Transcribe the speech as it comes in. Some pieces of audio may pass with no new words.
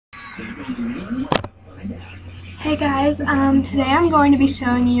Hey guys, today I'm going to be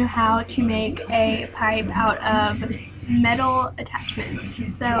showing you how to make a pipe out of metal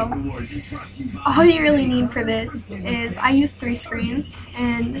attachments. So all you really need for this is, I use 3 screens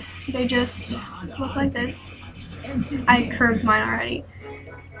and they just look like this. I curved mine already.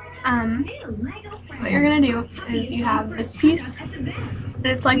 So what you're going to do is you have this piece and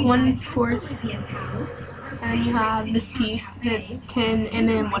it's like 1/4, and you have this piece and it's 10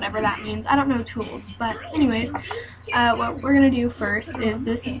 mm, whatever that means. I don't know tools, but anyways, what we're going to do first is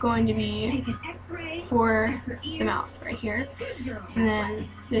this is going to be for the mouth right here, and then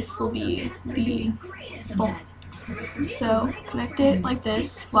this will be the bowl. So connect it like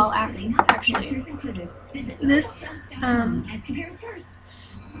this. Well, actually, this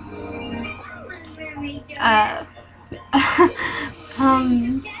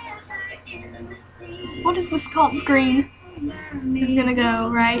what is this called? Screen is gonna go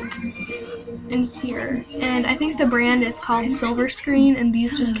right in here, and I think the brand is called Silver Screen, and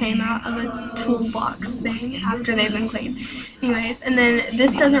these just came out of a toolbox thing after they've been cleaned. Anyways, and then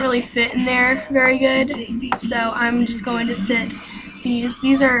this doesn't really fit in there very good, so I'm just going to sit these.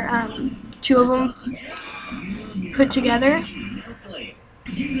 These are 2 of them put together.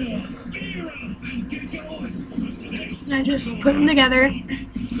 And I just put them together,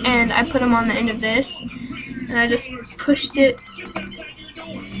 and I put them on the end of this, and I just pushed it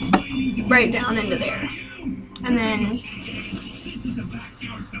right down into there. And then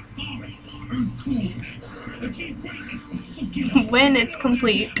when it's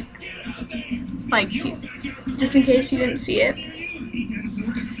complete, like, just in case you didn't see it,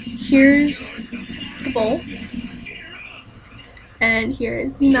 here's the bowl, and here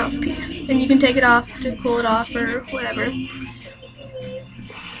is the mouthpiece, and you can take it off to cool it off or whatever.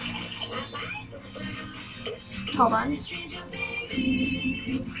 Hold on.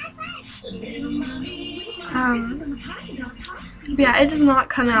 Yeah, it does not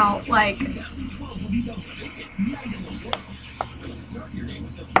come out like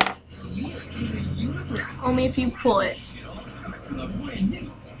only if you pull it.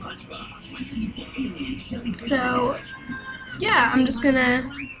 So yeah, I'm just gonna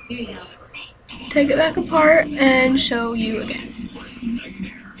take it back apart and show you again,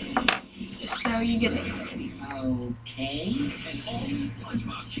 just so you get it.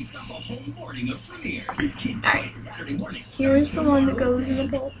 Alright, here's the one that goes in the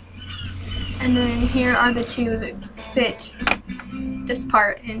bowl, and then here are the 2 that fit this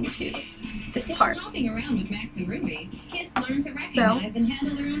part into this part. So we're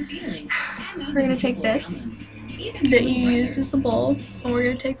going to take this that you use as a bowl, and we're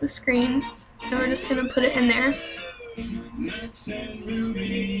going to take the screen, and we're just going to put it in there.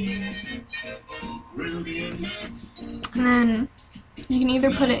 And then you can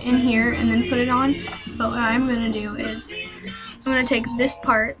either put it in here and then put it on, but what I'm going to do is I'm going to take this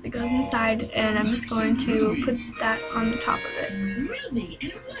part that goes inside, and I'm just going to put that on the top of it.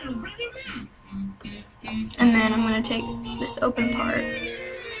 And then I'm going to take this open part,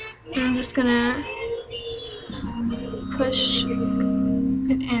 and I'm just going to push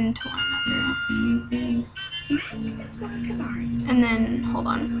it into one another. And then, hold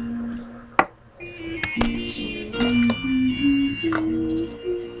on.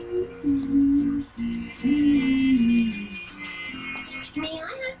 May I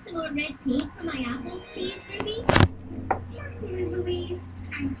have some more red paint for my apples, please, Ruby? Certainly, Louise.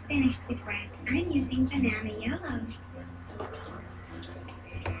 I'm finished with red. I'm using banana yellow.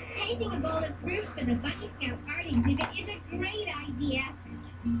 Painting a bowl of fruit for the Bunny Scout art exhibit is a great idea.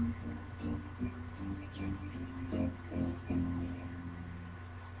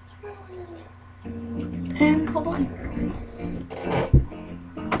 And hold on.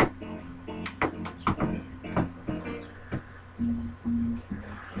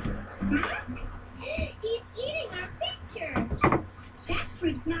 He's eating our picture. That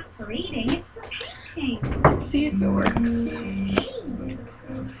fruit's not for eating, it's for painting. Let's see if it works.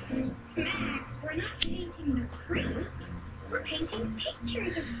 Max, we're not painting the fruit. We're painting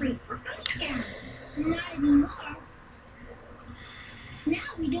pictures of fruit for Oscar. Not anymore.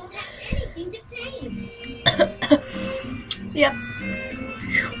 Now we don't have anything to paint. Yep,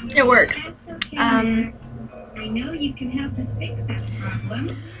 it works. I know you can help us fix that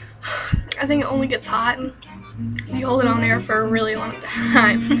problem. I think it only gets hot if you hold it on there for a really long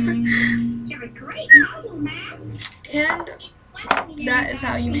time. You're a great model, Max. And that is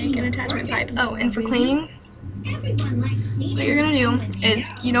how you make an attachment pipe. Oh, and for cleaning, what you're going to do is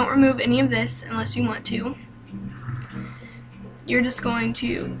you don't remove any of this unless you want to. You're just going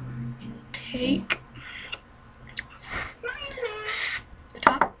to take the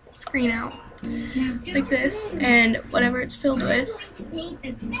top screen out like this, and whatever it's filled with, Paint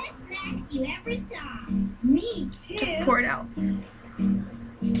the best snacks you ever saw. Me too. just pour it out.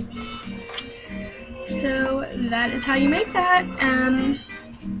 So that is how you make that.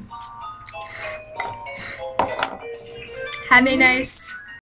 Have a nice